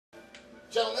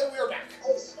Gentlemen, we are back.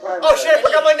 Oh shit, I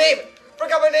forgot my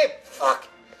name! Fuck!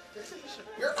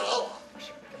 You're Allah.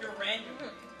 You're random.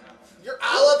 You're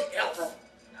Allah the elf.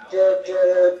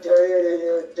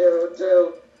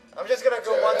 I'm just gonna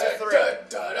go 1, 2, 3.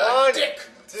 Dick.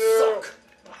 2. Suck.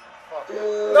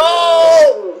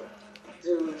 No!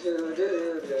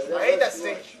 I hate that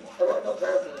stage.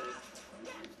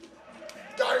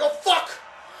 Gotta go fuck.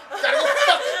 Gotta go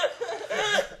fuck.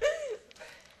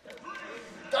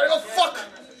 Gotta go fuck.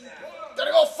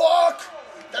 Gotta go fuck.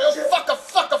 Gotta go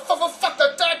fuck the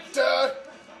da.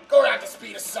 Go around the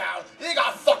speed of sound. You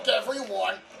gotta fuck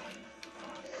everyone.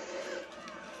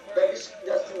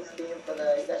 Justin's theme for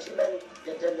the. That should have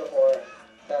been Nintendo Horror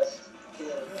Best theme.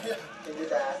 They did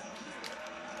that.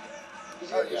 You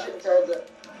should tell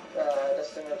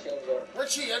Justin to change it.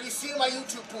 Richie, have you seen my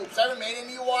YouTube poops? I haven't made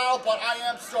any in a while, but I'm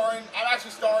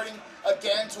actually starting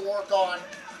again to work on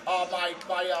my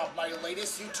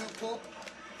latest YouTube poop.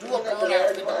 Do a burn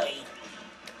after delayed.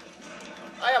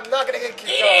 I am not gonna get kicked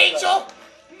Eat out. angel!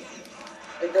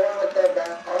 They go on with their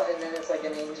back out, and then it's like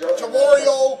an angel.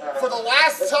 Wario, for the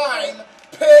last time,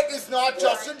 Pig is not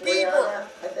Justin Bieber.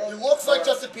 He looks like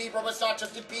Justin Bieber, but it's not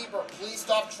Justin Bieber. Please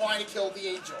stop trying to kill the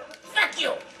angel. Fuck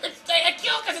you! I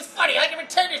kill because it's funny. I can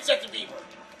pretend it's Justin Bieber.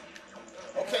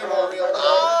 Okay, Wario.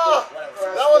 Ah!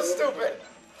 That was stupid.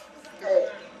 Hey,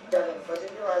 Devin,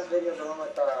 wasn't your last video the one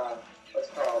with, what's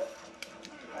it called?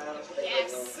 I don't know what you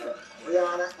think of the name.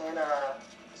 Rihanna and,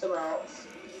 someone else,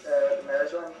 the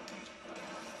marriage one?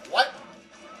 What?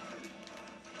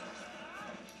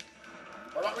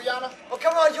 What about Rihanna? Oh,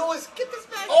 come on, you always get this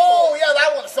back. Oh, yeah,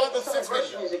 that one. Song of 6 Rush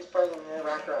video. music's playing in the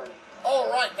background. Oh,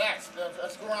 right, that's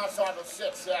going on Song of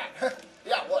 6, yeah.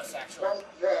 Yeah, it was, actually. Right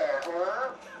there, huh?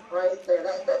 Right there.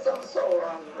 That sounds so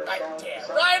wrong. Right there.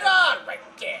 Right on. Right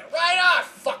there. Right on.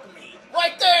 Fuck me.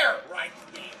 Right there. Right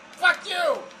me. Fuck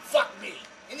you. Fuck me.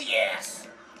 In the ass.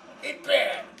 In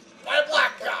bed. By a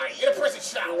black guy. In a prison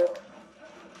shower.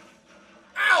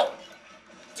 Ow.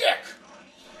 Dick.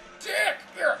 Dick.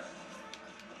 Here.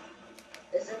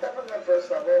 Isn't that from the first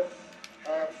level?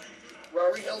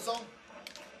 Rory Hill Zone?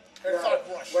 It's not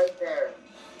Rush. Right there.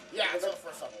 Yeah, it's on the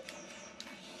first level.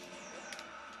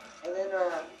 And then,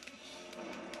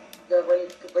 when you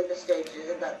complete the stage,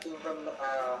 isn't that theme from,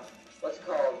 what's it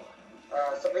called?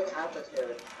 Something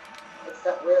Altitude. It's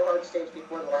that real hard stage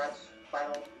before the last,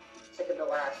 second to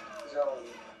last zone.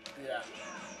 Yeah.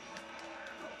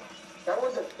 That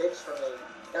was a bitch for me.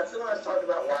 That's the one I was talking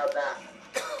about a while back.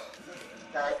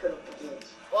 That I couldn't compete.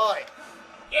 Why?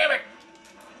 Damn it.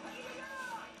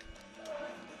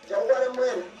 Don't let him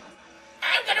win.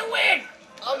 I'm gonna win.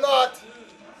 I'm not.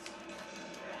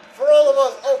 For all of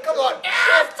us. Oh, come on.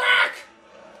 Ah, fuck.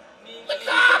 The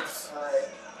cops. Alright.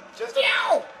 Just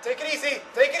Yow. take it easy.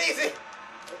 Take it easy.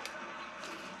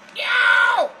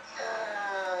 Yow.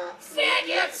 Ah,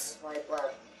 Faggots. life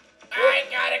left. I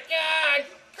got a gun!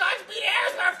 Guns beat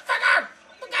arrows, motherfucker!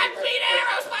 Guns beat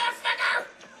arrows, motherfucker!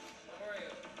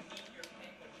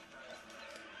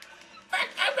 Fuck,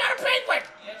 I'm not a penguin!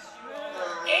 Yes, you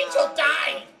are. Angel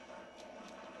died!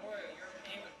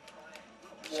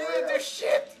 She didn't do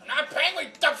shit. I'm not a penguin,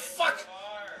 dumb fuck!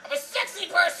 I'm a sexy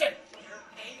person!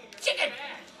 Chicken!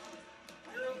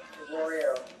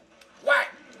 Wario, What?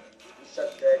 you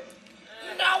suck dick.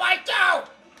 No, I don't!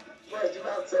 Why is your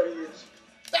mouth so huge?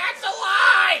 That's a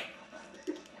lie!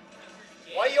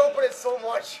 Why you open it so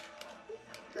much?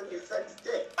 Because you suck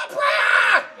dick.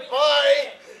 Ah!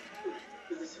 Bye.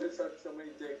 Because you suck so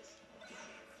many dicks.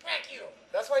 Thank you!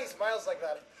 That's why he smiles like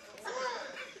that.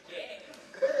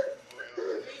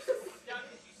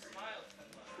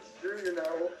 It's true, you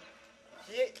know.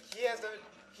 He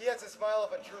has the smile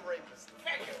of a true rapist.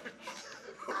 Thank you!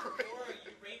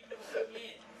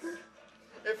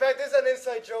 In fact, this is an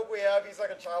inside joke we have. He's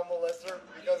like a child molester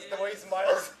because the way he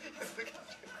smiles is like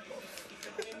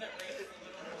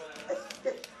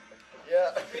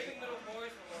yeah.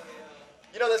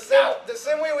 You know, the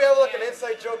same way we have like an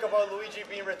inside joke about Luigi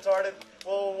being retarded,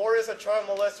 well, Wario's a child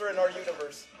molester in our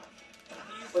universe.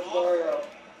 What's Mario?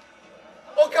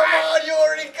 Oh, come on, you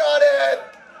already got it!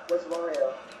 What's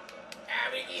Mario?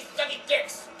 He's sucking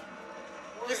dicks!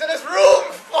 He's in his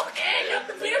room! Fuck! And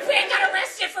look, Peter Pan got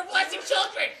arrested for molesting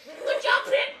children! Good job,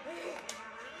 Pin!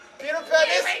 Peter Pan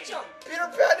is a child! Peter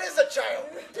Pan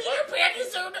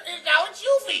is now in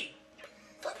juvie!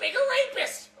 For being a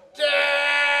rapist!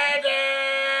 Da-da!